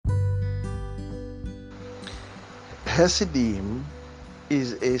Hasidim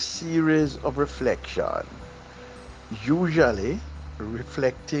is a series of reflection, usually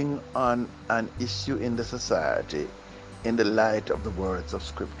reflecting on an issue in the society in the light of the words of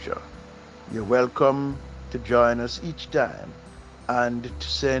Scripture. You're welcome to join us each time and to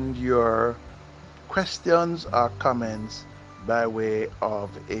send your questions or comments by way of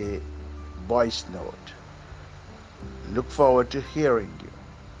a voice note. Look forward to hearing you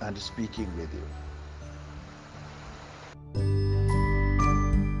and speaking with you.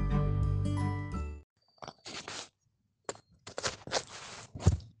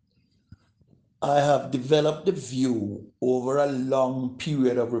 I have developed the view over a long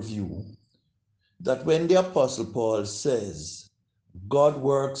period of review that when the Apostle Paul says, God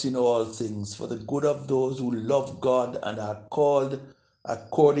works in all things for the good of those who love God and are called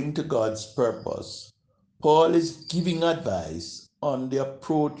according to God's purpose, Paul is giving advice on the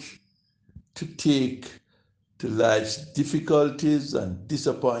approach to take to life's difficulties and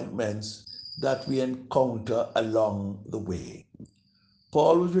disappointments that we encounter along the way.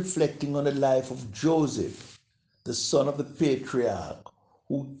 Paul was reflecting on the life of Joseph, the son of the patriarch,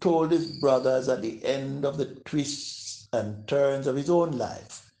 who told his brothers at the end of the twists and turns of his own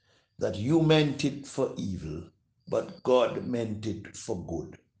life that you meant it for evil, but God meant it for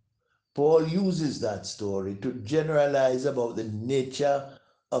good. Paul uses that story to generalize about the nature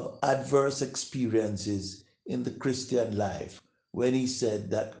of adverse experiences in the Christian life when he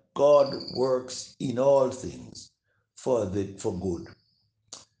said that God works in all things for good.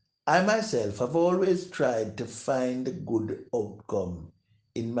 I myself have always tried to find a good outcome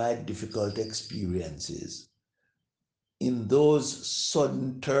in my difficult experiences, in those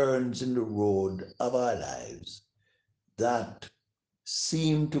sudden turns in the road of our lives that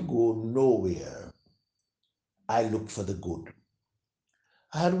seem to go nowhere. I look for the good.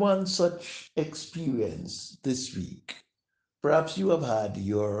 I had one such experience this week. Perhaps you have had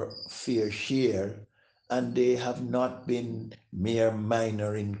your fair share, and they have not been mere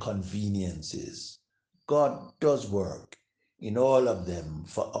minor inconveniences. God does work in all of them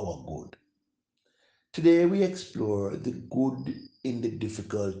for our good. Today we explore the good in the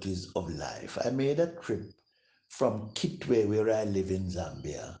difficulties of life. I made a trip from Kitwe, where I live in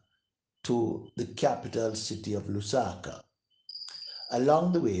Zambia, to the capital city of Lusaka.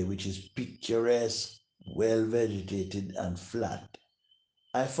 Along the way, which is picturesque, well vegetated, and flat,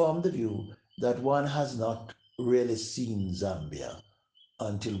 I formed the view that one has not really seen Zambia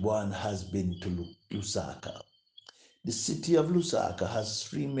until one has been to Lusaka. The city of Lusaka has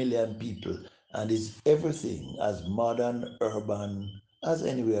 3 million people and is everything as modern, urban as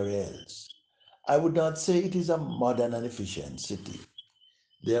anywhere else. I would not say it is a modern and efficient city.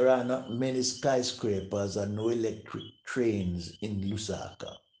 There are not many skyscrapers and no electric trains in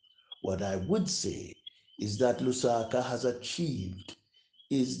Lusaka. What I would say is that Lusaka has achieved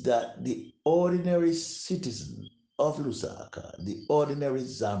is that the ordinary citizen of Lusaka, the ordinary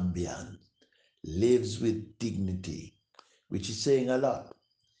Zambian, lives with dignity, which is saying a lot.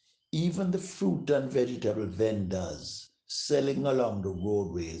 Even the fruit and vegetable vendors selling along the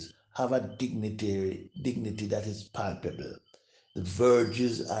roadways have a dignity that is palpable. The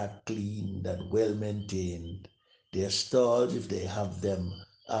verges are clean and well maintained. Their stalls, if they have them,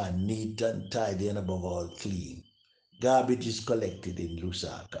 are neat and tidy and above all clean. Garbage is collected in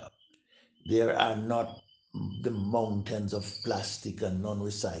Lusaka. There are not the mountains of plastic and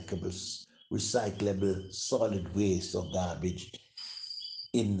non-recyclable recyclable solid waste or garbage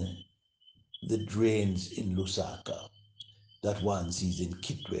in the drains in Lusaka that one sees in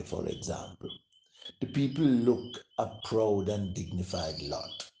Kitwe, for example. The people look a proud and dignified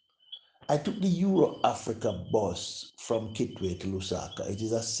lot. I took the Euro Africa bus from Kitwe to Lusaka. It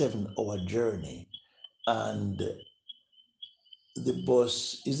is a 7 hour journey, and the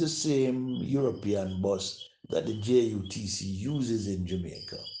bus is the same European bus that the JUTC uses in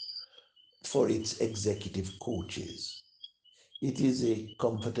Jamaica for its executive coaches. It is a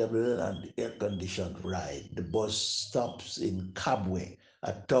comfortable and air conditioned ride. The bus stops in Kabwe,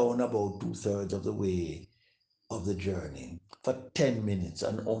 a town about two-thirds of the way of the journey, for 10 minutes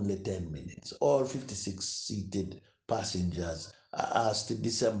and only 10 minutes. All 56 seated passengers are asked to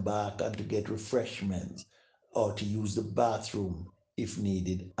disembark and to get refreshments or to use the bathroom if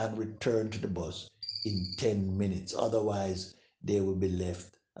needed and return to the bus in 10 minutes. Otherwise, they will be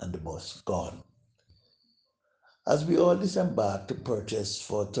left and the bus gone. As we all disembarked to purchase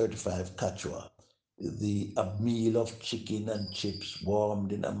for 35 kachwa, a meal of chicken and chips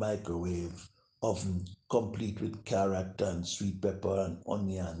warmed in a microwave oven, complete with carrot and sweet pepper and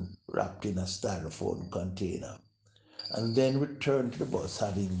onion wrapped in a styrofoam container, and then returned to the bus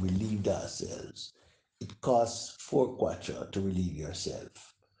having relieved ourselves. It costs 4 kwacha to relieve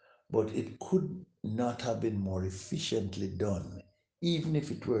yourself, but it could not have been more efficiently done, even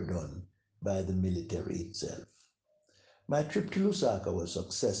if it were done by the military itself. My trip to Lusaka was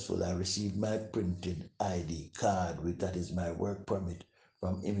successful. I received my printed ID card, with that is my work permit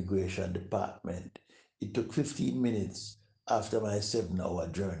from immigration department. It took 15 minutes after my 7 hour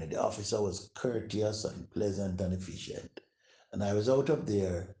journey. The officer was courteous and pleasant and efficient. And I was out of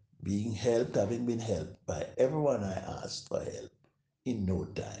there being helped, having been helped by everyone I asked for help in no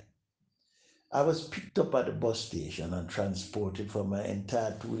time. I was picked up at the bus station and transported for my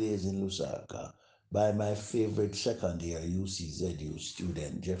entire 2 days in Lusaka by my favorite second year UCZU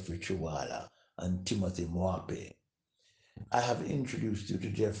student, Jeffrey Chiwala and Timothy Mwape. I have introduced you to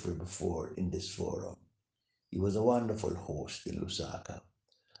Jeffrey before in this forum. He was a wonderful host in Lusaka.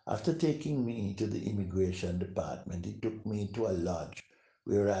 After taking me to the immigration department, he took me to a lodge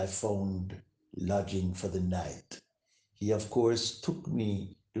where I found lodging for the night. He, of course, took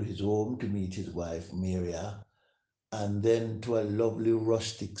me to his home to meet his wife, Maria, and then to a lovely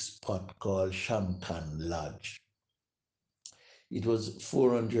rustic spot called Shamkan Lodge. It was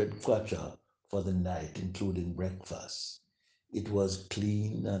 400 kwacha for the night, including breakfast. It was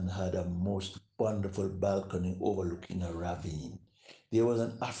clean and had a most wonderful balcony overlooking a ravine. There was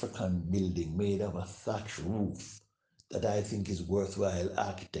an African building made of a thatch roof that I think is worthwhile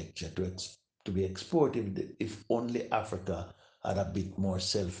architecture to be exported if only Africa had a bit more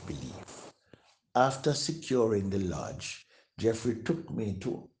self belief. After securing the lodge, Jeffrey took me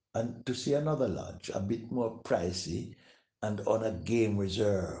to see another lodge, a bit more pricey and on a game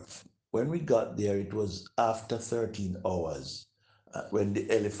reserve. When we got there, it was after 13 hours when the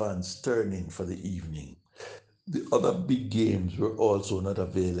elephants turned in for the evening. The other big games were also not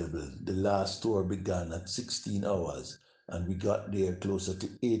available. The last tour began at 16 hours and we got there closer to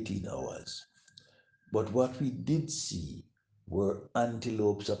 18 hours. But what we did see were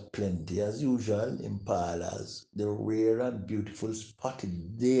antelopes aplenty, as usual, impalas, the rare and beautiful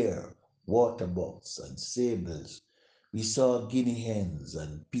spotted deer, water bucks, and sables. We saw guinea hens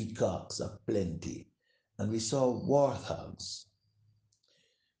and peacocks aplenty, and we saw warthogs.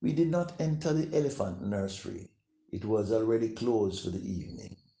 We did not enter the elephant nursery. It was already closed for the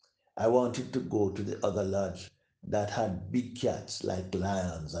evening. I wanted to go to the other lodge that had big cats like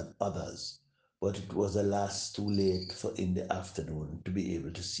lions and others, but it was alas too late for in the afternoon to be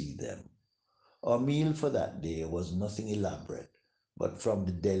able to see them. Our meal for that day was nothing elaborate, but from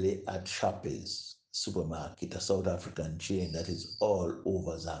the deli at Shoppes supermarket, a South African chain that is all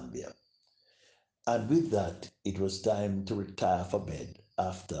over Zambia. And with that, it was time to retire for bed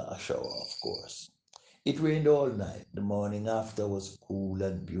after a shower, of course. It rained all night. The morning after was cool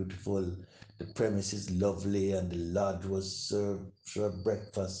and beautiful. The premises lovely, and the lodge was served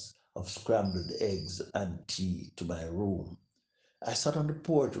breakfast of scrambled eggs and tea to my room. I sat on the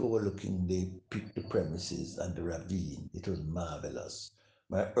porch overlooking the premises and the ravine. It was marvelous.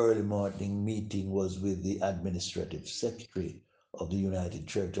 My early morning meeting was with the administrative secretary of the United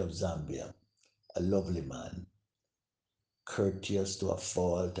Church of Zambia, a lovely man, courteous to a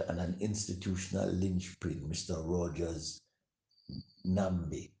fault and an institutional linchpin, Mr. Rogers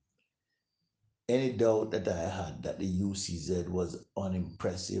Nambi. Any doubt that I had that the UCZ was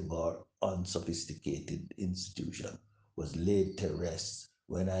unimpressive or unsophisticated institution was laid to rest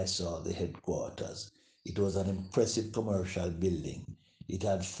when I saw the headquarters. It was an impressive commercial building. It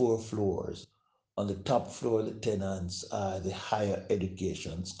had 4 floors. On the top floor, the tenants are the Higher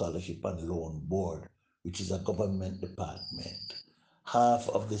Education Scholarship and Loan Board, which is a government department. Half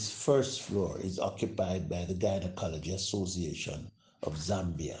of this first floor is occupied by the Gynecology Association of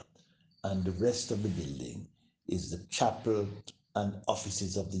Zambia, and the rest of the building is the chapel and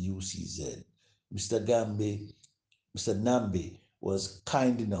offices of the UCZ. Mr. Gambi, Mr. Nambi was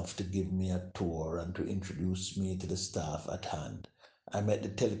kind enough to give me a tour and to introduce me to the staff at hand. I met the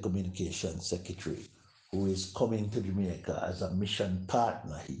telecommunications secretary who is coming to Jamaica as a mission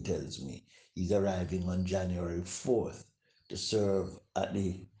partner, he tells me. He's arriving on January 4th to serve at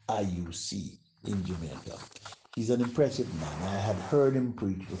the IUC in Jamaica. He's an impressive man. I had heard him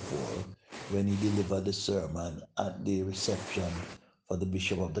preach before when he delivered the sermon at the reception for the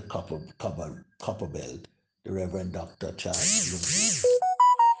Bishop of the Copperbelt, the Reverend Dr. Charles Lumbu.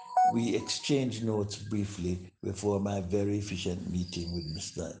 We exchanged notes briefly before my very efficient meeting with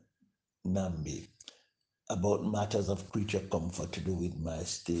Mr. Nambi about matters of creature comfort to do with my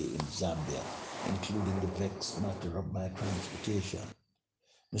stay in Zambia, including the vexed matter of my transportation.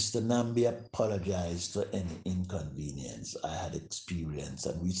 Mr. Nambi apologized for any inconvenience I had experienced,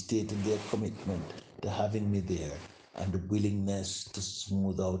 and we stated their commitment to having me there and the willingness to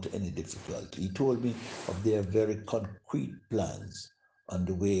smooth out any difficulty. He told me of their very concrete plans on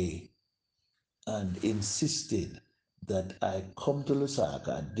the way and insisted that I come to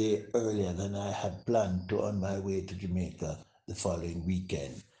Lusaka a day earlier than I had planned to on my way to Jamaica the following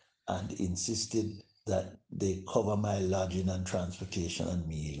weekend, and insisted that they cover my lodging and transportation and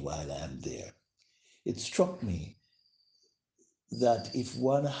meal while I am there. It struck me that if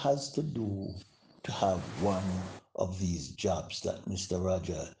one has to have one of these jobs that Mr.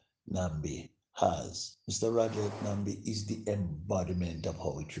 Roger Nambi has, Mr. Roger Nambi is the embodiment of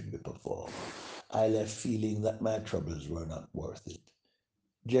how it should be performed. I left feeling that my troubles were not worth it.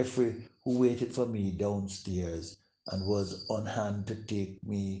 Jeffrey, who waited for me downstairs and was on hand to take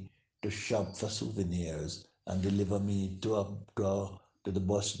me to shop for souvenirs and deliver me to the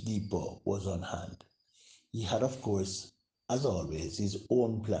bus depot, was on hand. He had, of course, as always, his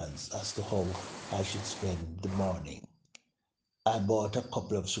own plans as to how I should spend the morning. I bought a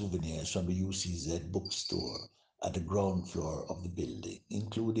couple of souvenirs from the UCZ bookstore at the ground floor of the building,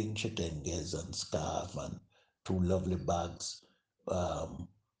 including chetenges and scarf and two lovely bags um,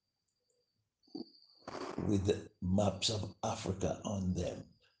 with maps of Africa on them.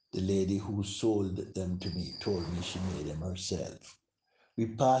 The lady who sold them to me told me she made them herself. We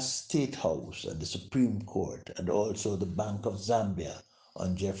passed State House and the Supreme Court and also the Bank of Zambia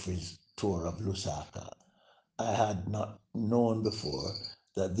on Jeffrey's tour of Lusaka. I had not known before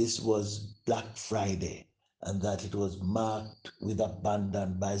that this was Black Friday and that it was marked with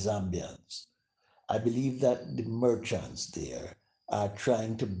abandon by Zambians. I believe that the merchants there are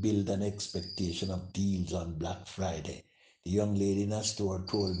trying to build an expectation of deals on Black Friday. The young lady in a store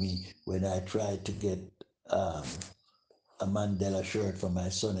told me when I tried to get um, a Mandela shirt for my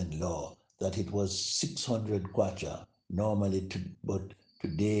son-in-law that it was 600 kwacha normally, but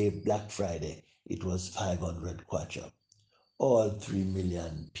today, Black Friday, it was 500 kwacha. All 3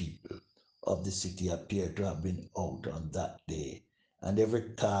 million people of the city appear to have been out on that day, and every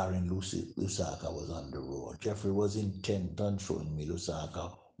car in Lusaka was on the road. Jeffrey was intent on showing me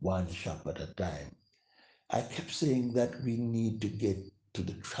Lusaka one shop at a time. I kept saying that we need to get to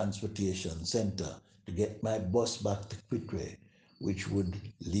the transportation center to get my bus back to Quitway, which would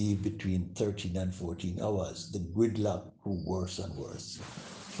leave between 13 and 14 hours. The gridlock grew worse and worse.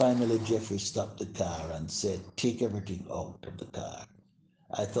 Finally, Jeffrey stopped the car and said, "Take everything out of the car."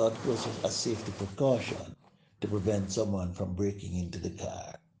 I thought it was a safety precaution to prevent someone from breaking into the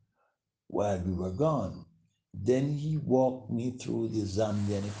car while we were gone. Then he walked me through the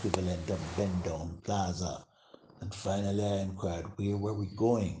Zambian equivalent of Vendome Plaza, and finally I inquired where were we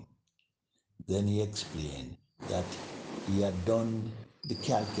going. Then he explained that he had done the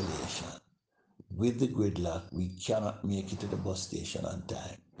calculation. With the gridlock, we cannot make it to the bus station on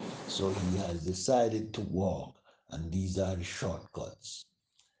time. So he has decided to walk, and these are the shortcuts.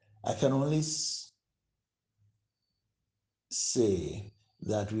 I can only say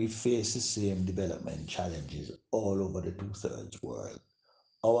that we face the same development challenges all over the two-thirds world.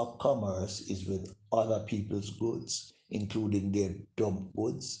 Our commerce is with other people's goods, including their dump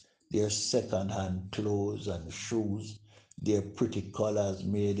goods, their second-hand clothes and shoes, their pretty colors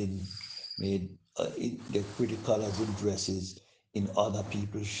their pretty colors in dresses in other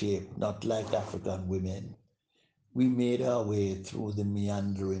people's shape, not like African women. We made our way through the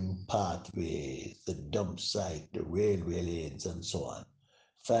meandering pathways, the dump site, the railway lanes, and so on.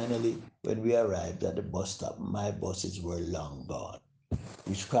 Finally, when we arrived at the bus stop, my buses were long gone.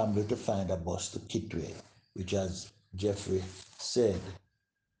 We scrambled to find a bus to Kitwe, which, as Jeffrey said,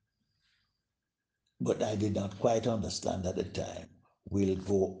 but I did not quite understand at the time, will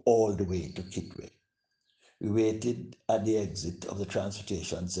go all the way to Kitwe. We waited at the exit of the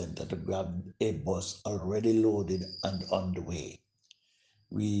transportation center to grab a bus already loaded and on the way.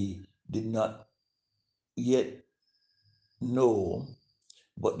 We did not yet know,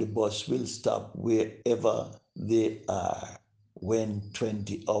 but the bus will stop wherever they are when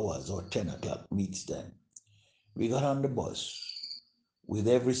 20 hours or 10 o'clock meets them. We got on the bus with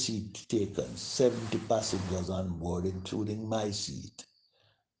every seat taken, 70 passengers on board, including my seat,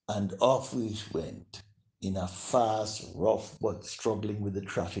 and off we went in a fast, rough, but struggling with the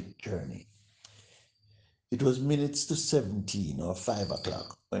traffic journey. It was minutes to 17 or 5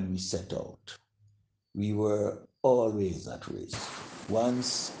 o'clock when we set out. We were always at risk.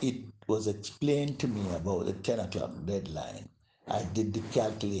 Once it was explained to me about the 10 o'clock deadline, I did the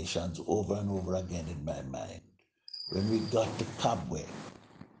calculations over and over again in my mind. When we got to Kabwe,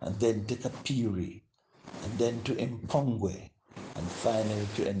 and then to Kapiri, and then to Mpongwe, and finally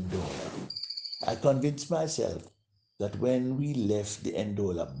to Ndola, I convinced myself that when we left the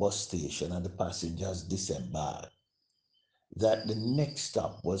Ndola bus station and the passengers disembarked, that the next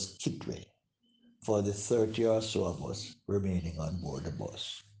stop was Kitwe for the 30 or so of us remaining on board the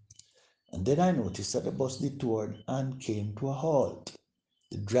bus. And then I noticed that the bus detoured and came to a halt.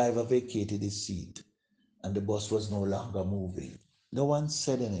 The driver vacated his seat and the bus was no longer moving. No one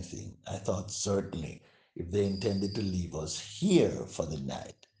said anything. I thought certainly if they intended to leave us here for the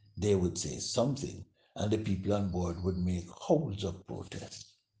night, they would say something and the people on board would make howls of protest.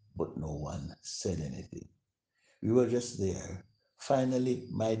 But no one said anything. We were just there. Finally,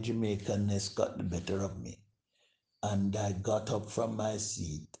 my Jamaicanness got the better of me, and I got up from my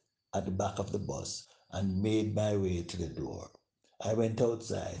seat at the back of the bus and made my way to the door. I went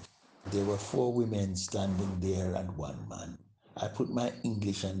outside. There were four women standing there and one man. I put my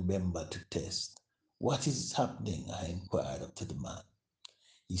English and Bemba to test. What is happening? I inquired of the man.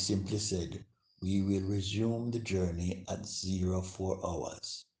 He simply said, we will resume the journey at 04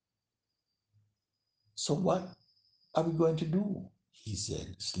 hours. So what are we going to do? He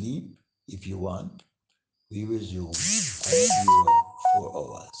said, sleep if you want. We resume at 04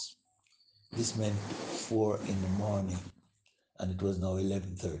 hours. This meant 4 in the morning, and it was now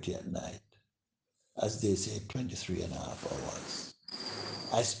 11:30 at night. As they say, 23 and a half hours.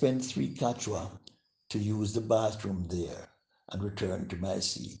 I spent 3 Quechua to use the bathroom there and returned to my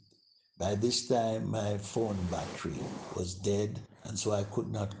seat. By this time, my phone battery was dead, and so I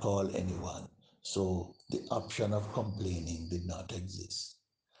could not call anyone. So the option of complaining did not exist.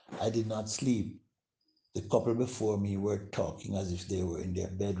 I did not sleep. The couple before me were talking as if they were in their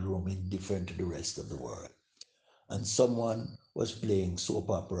bedroom, indifferent to the rest of the world. And someone was playing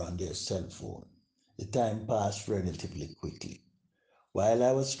soap opera on their cell phone. The time passed relatively quickly. While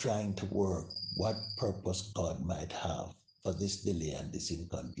I was trying to work what purpose God might have for this delay and this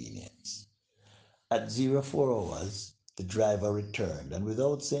inconvenience. At 04 hours, the driver returned and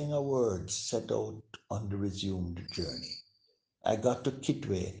without saying a word set out on the resumed journey. I got to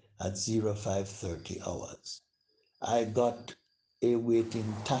Kitwe at 0530 hours. I got a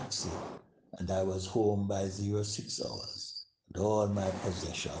waiting taxi and I was home by 06 hours and all my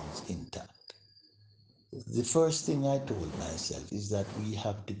possessions intact. The first thing I told myself is that we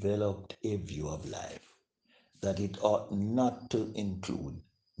have developed a view of life, that it ought not to include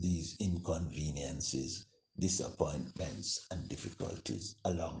these inconveniences, disappointments, and difficulties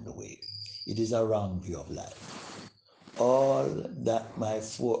along the way. It is a wrong view of life. All that my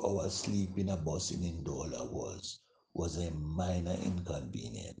 4 hours sleep in a bus in Indola was a minor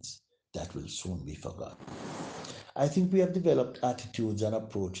inconvenience that will soon be forgotten. I think we have developed attitudes and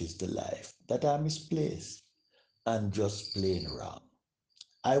approaches to life that are misplaced and just plain wrong.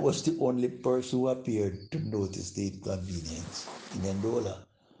 I was the only person who appeared to notice the inconvenience in Andola.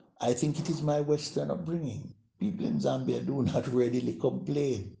 I think it is my Western upbringing. People in Zambia do not readily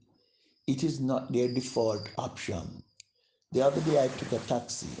complain. It is not their default option. The other day I took a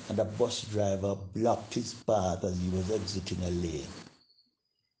taxi and a bus driver blocked his path as he was exiting a lane.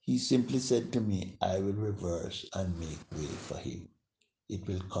 He simply said to me, I will reverse and make way for him. It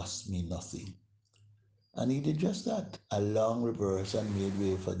will cost me nothing. And he did just that, a long reverse and made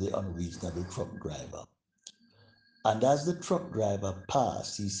way for the unreasonable truck driver. And as the truck driver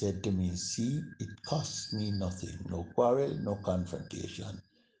passed, he said to me, see, it costs me nothing. No quarrel, no confrontation.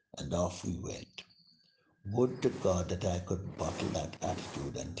 And off we went. Would to God that I could bottle that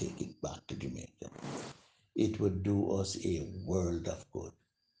attitude and take it back to Jamaica. It would do us a world of good.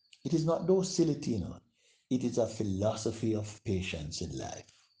 It is not docility, It is a philosophy of patience in life.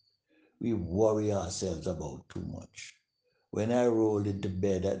 We worry ourselves about too much. When I rolled into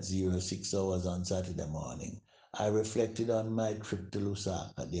bed at 06 hours on Saturday morning, I reflected on my trip to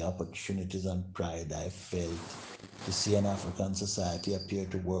Lusaka, the opportunities and pride I felt to see an African society appear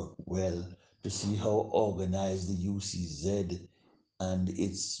to work well, to see how organized the UCZ and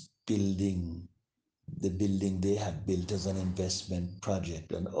its building, the building they had built as an investment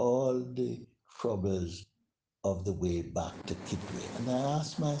project, and all the troubles of the way back to Kitwe. And I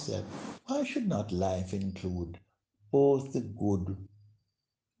asked myself, why should not life include both the good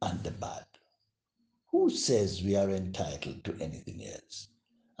and the bad? Who says we are entitled to anything else?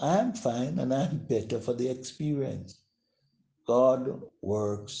 I am fine and I am better for the experience. God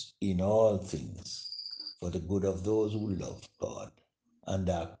works in all things for the good of those who love God and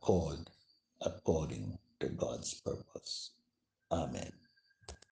are called according to God's purpose. Amen.